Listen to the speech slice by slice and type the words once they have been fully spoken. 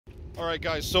Alright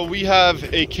guys, so we have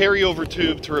a carryover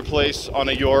tube to replace on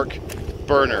a York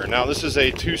burner. Now this is a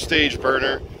two-stage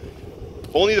burner.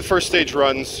 Only the first stage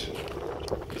runs.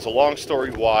 It's a long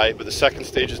story why, but the second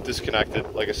stage is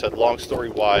disconnected. Like I said, long story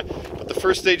why, but the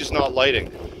first stage is not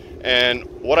lighting. And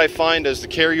what I find is the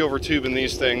carryover tube in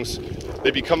these things, they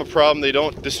become a problem. They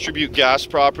don't distribute gas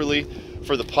properly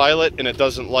for the pilot and it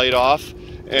doesn't light off.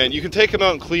 And you can take them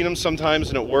out and clean them sometimes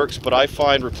and it works, but I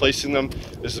find replacing them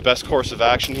is the best course of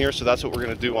action here. So that's what we're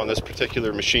gonna do on this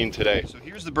particular machine today. So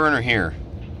here's the burner here.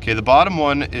 Okay, the bottom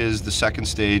one is the second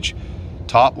stage.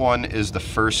 Top one is the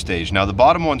first stage. Now the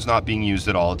bottom one's not being used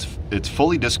at all. It's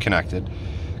fully disconnected.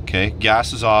 Okay,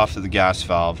 gas is off to the gas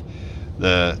valve.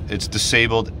 It's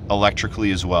disabled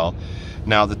electrically as well.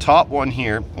 Now the top one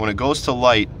here, when it goes to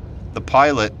light, the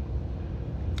pilot,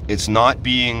 it's not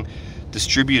being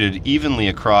distributed evenly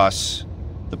across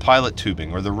the pilot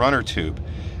tubing or the runner tube,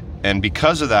 and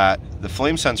because of that the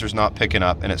flame sensor is not picking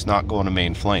up and it's not going to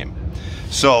main flame.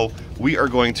 So we are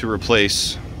going to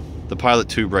replace the pilot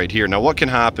tube right here. Now what can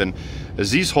happen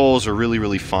is these holes are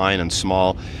really fine and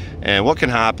small, and what can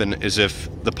happen is if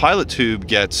the pilot tube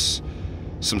gets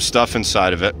some stuff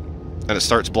inside of it and it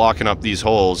starts blocking up these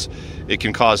holes, it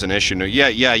can cause an issue. Now,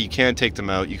 yeah, you can take them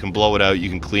out, you can blow it out, you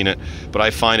can clean it, but I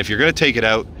find if you're going to take it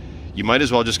out, you might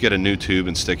as well just get a new tube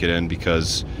and stick it in,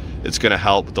 because it's going to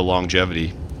help with the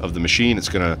longevity of the machine. It's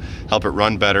going to help it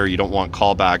run better. You don't want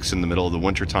callbacks in the middle of the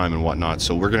winter time and whatnot.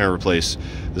 So we're going to replace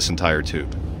this entire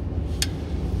tube.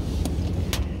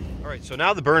 All right, so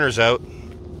now the burner's out.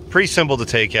 Pretty simple to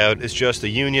take out. It's just a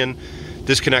union,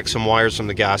 disconnect some wires from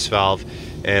the gas valve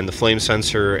and the flame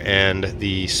sensor and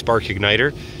the spark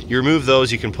igniter. You remove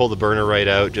those, you can pull the burner right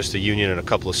out, just a union and a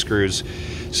couple of screws.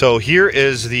 So here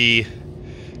is the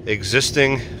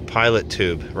existing pilot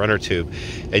tube, runner tube,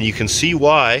 and you can see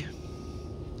why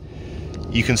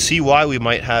we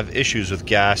might have issues with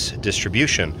gas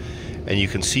distribution, and you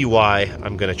can see why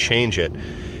I'm going to change it.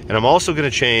 And I'm also going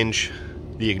to change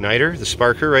the igniter, the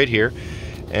sparker right here,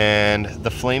 and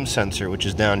the flame sensor, which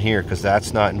is down here, because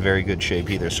that's not in very good shape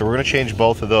either. So we're going to change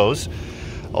both of those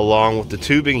along with the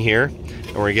tubing here,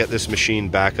 and we're going to get this machine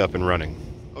back up and running.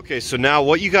 Okay, so now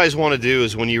what you guys want to do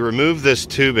is when you remove this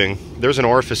tubing, there's an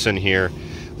orifice in here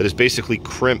that is basically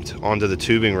crimped onto the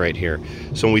tubing right here.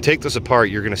 So when we take this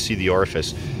apart, you're going to see the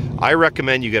orifice. I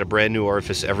recommend you get a brand new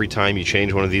orifice every time you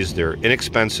change one of these. They're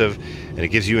inexpensive and it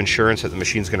gives you insurance that the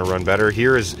machine's going to run better.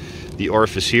 Here is the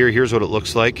orifice here. Here's what it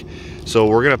looks like. So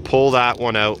we're going to pull that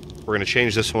one out. We're going to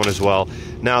change this one as well.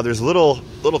 Now there's little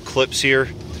clips here,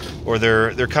 or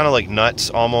they're kind of like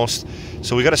nuts almost.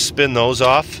 So we got to spin those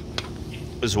off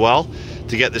as well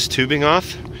to get this tubing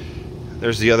off.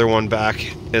 There's the other one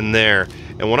back in there.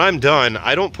 And when I'm done,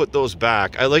 I don't put those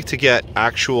back. I like to get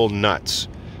actual nuts.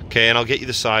 Okay, and I'll get you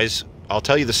the size. I'll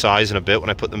tell you the size in a bit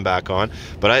when I put them back on.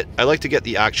 But I like to get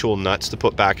the actual nuts to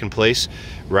put back in place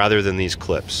rather than these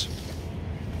clips.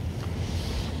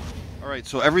 All right,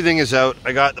 so everything is out.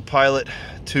 I got the pilot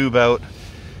tube out.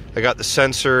 I got the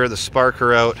sensor, the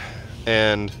sparker out,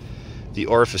 and the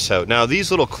orifice out. Now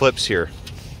these little clips here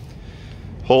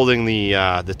holding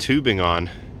the tubing on,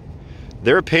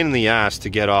 they're a pain in the ass to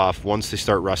get off once they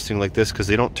start rusting like this, because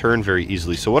they don't turn very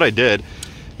easily. So what I did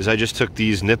is I just took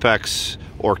these Knipex,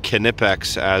 or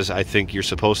Knipex as I think you're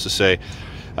supposed to say,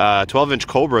 12-inch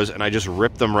Cobras, and I just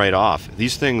ripped them right off.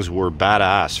 These things were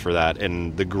badass for that,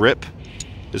 and the grip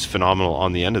is phenomenal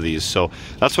on the end of these. So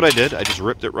that's what I did. I just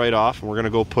ripped it right off, and we're gonna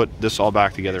go put this all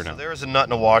back together now. So there's a nut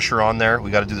and a washer on there.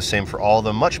 We got to do the same for all of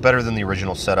them. Much better than the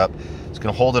original setup. It's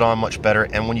gonna hold it on much better,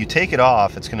 and when you take it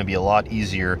off, it's gonna be a lot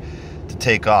easier to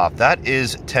take off. That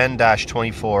is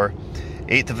 10-24,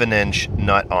 1/8 of an inch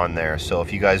nut on there. So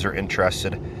if you guys are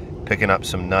interested picking up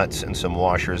some nuts and some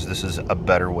washers, this is a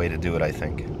better way to do it, I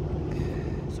think.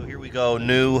 So here we go.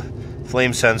 New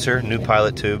flame sensor, new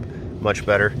pilot tube, much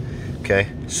better. Okay,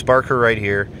 sparker right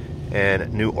here,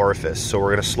 and new orifice. So we're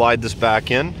gonna slide this back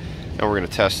in and we're gonna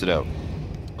test it out.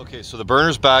 Okay, so the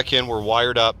burner's back in, we're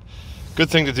wired up. Good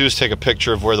thing to do is take a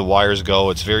picture of where the wires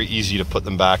go. It's very easy to put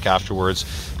them back afterwards.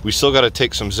 We still got to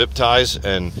take some zip ties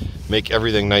and make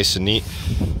everything nice and neat.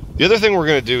 The other thing we're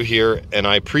going to do here, and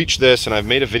I preach this, and I've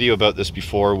made a video about this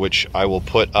before, which I will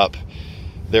put up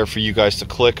there for you guys to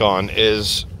click on,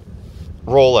 is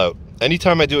rollout.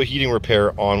 Anytime I do a heating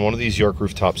repair on one of these York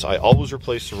rooftops, I always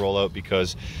replace the rollout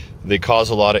because they cause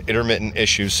a lot of intermittent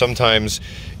issues. Sometimes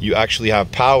you actually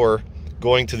have power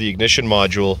going to the ignition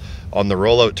module on the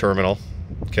rollout terminal,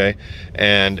 okay,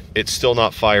 and it's still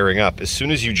not firing up. As soon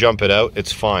as you jump it out,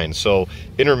 it's fine. So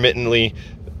intermittently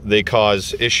they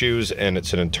cause issues, and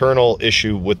it's an internal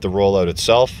issue with the rollout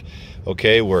itself,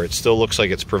 okay, where it still looks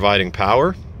like it's providing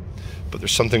power, but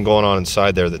there's something going on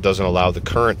inside there that doesn't allow the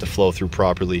current to flow through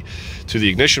properly to the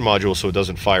ignition module, so it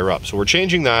doesn't fire up. So we're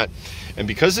changing that. And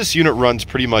because this unit runs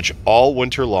pretty much all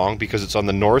winter long, because it's on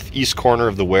the northeast corner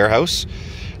of the warehouse,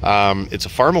 it's a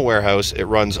pharma warehouse, it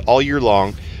runs all year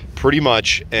long pretty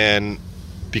much. And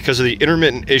because of the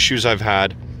intermittent issues I've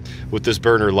had with this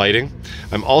burner lighting,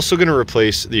 I'm also going to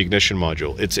replace the ignition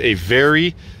module. It's a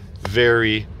very,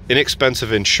 very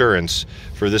inexpensive insurance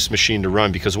for this machine to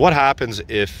run, because what happens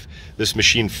if this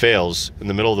machine fails in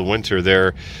the middle of the winter?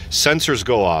 Their sensors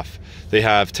go off, they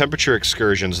have temperature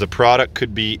excursions, the product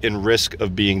could be in risk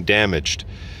of being damaged.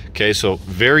 Okay, so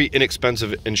very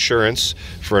inexpensive insurance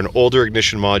for an older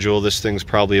ignition module. This thing's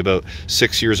probably about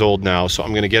 6 years old now, so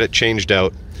I'm going to get it changed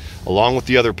out along with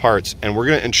the other parts, and we're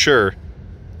going to ensure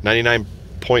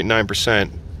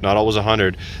 99.9%, not always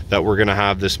 100, that we're going to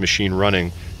have this machine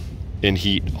running in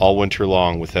heat all winter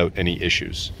long without any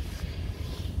issues.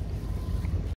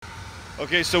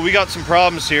 Okay, so we got some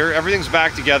problems here. Everything's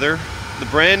back together. The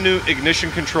brand new ignition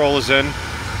control is in,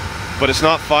 but it's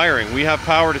not firing. We have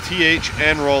power to TH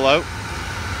and rollout.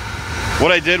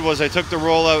 What I did was I took the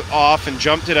rollout off and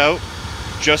jumped it out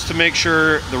just to make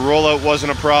sure the rollout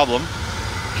wasn't a problem.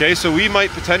 Okay, so we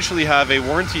might potentially have a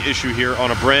warranty issue here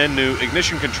on a brand new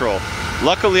ignition control.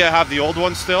 Luckily, I have the old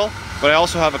one still, but I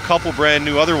also have a couple brand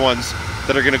new other ones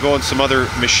that are going to go in some other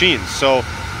machines. So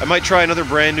I might try another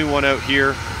brand new one out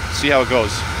here, see how it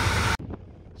goes.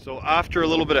 So after a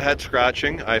little bit of head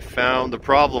scratching, I found the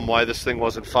problem why this thing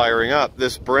wasn't firing up.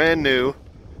 This brand new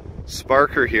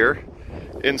sparker here,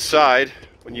 inside,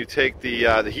 when you take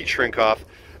the heat shrink off,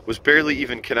 was barely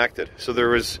even connected. So there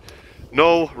was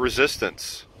no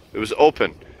resistance. It was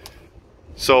open.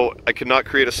 So I could not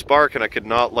create a spark and I could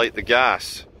not light the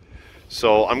gas.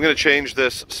 So I'm going to change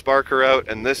this sparker out,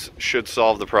 and this should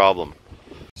solve the problem.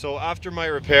 So after my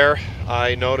repair,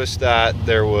 I noticed that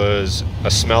there was a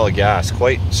smell of gas,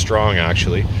 quite strong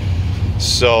actually.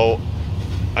 So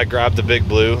I grabbed the Big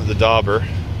Blue, the Dauber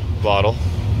bottle,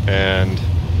 and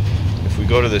if we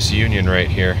go to this union right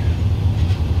here,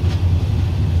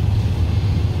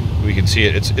 we can see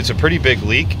it. It's a pretty big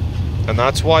leak, and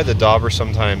that's why the Dauber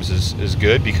sometimes is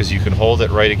good, because you can hold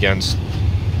it right against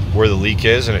where the leak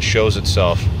is and it shows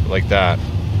itself like that.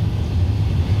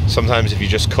 Sometimes if you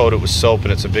just coat it with soap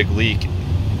and it's a big leak,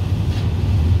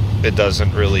 it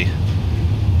doesn't really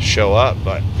show up,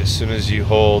 but as soon as you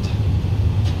hold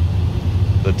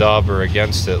the Dauber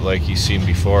against it like you've seen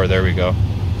before, there we go,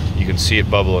 you can see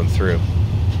it bubbling through.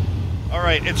 All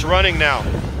right, it's running now.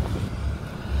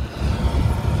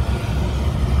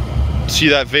 See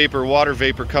that vapor, water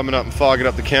vapor coming up and fogging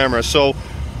up the camera. So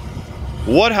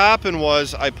what happened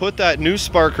was I put that new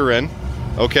sparker in,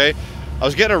 okay? I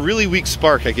was getting a really weak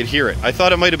spark, I could hear it. I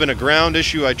thought it might have been a ground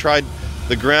issue. I tried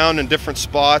the ground in different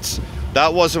spots.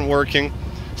 That wasn't working.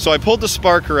 So I pulled the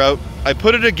sparker out, I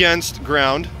put it against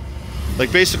ground,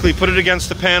 like basically put it against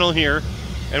the panel here,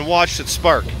 and watched it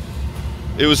spark.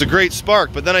 It was a great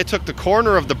spark, but then I took the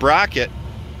corner of the bracket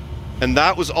and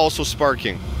that was also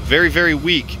sparking. Very, very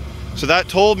weak. So that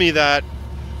told me that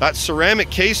that ceramic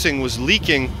casing was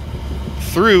leaking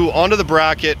through onto the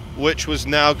bracket, which was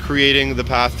now creating the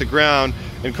path to ground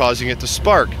and causing it to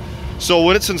spark. So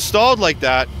when it's installed like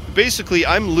that, basically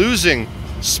I'm losing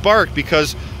spark,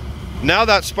 because now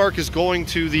that spark is going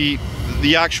to the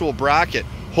actual bracket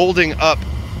holding up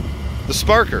the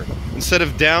sparker instead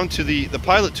of down to the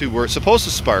pilot tube where it's supposed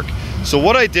to spark. So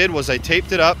what I did was I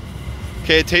taped it up.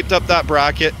 Okay, I taped up that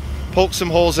bracket, poked some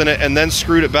holes in it, and then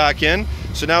screwed it back in.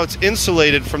 So now it's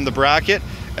insulated from the bracket,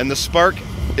 and the spark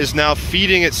is now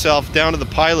feeding itself down to the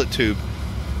pilot tube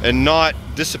and not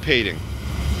dissipating,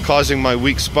 causing my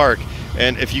weak spark.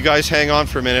 And if you guys hang on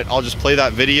for a minute, I'll just play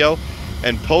that video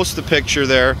and post the picture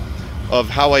there of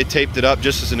how I taped it up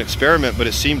just as an experiment, but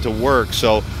it seemed to work.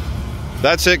 So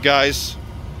that's it, guys.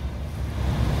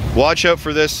 Watch out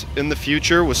for this in the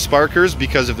future with sparkers,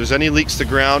 because if there's any leaks to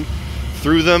ground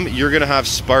through them, you're gonna have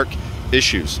spark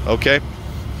issues, okay?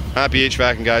 Happy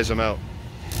HVACing, guys, I'm out.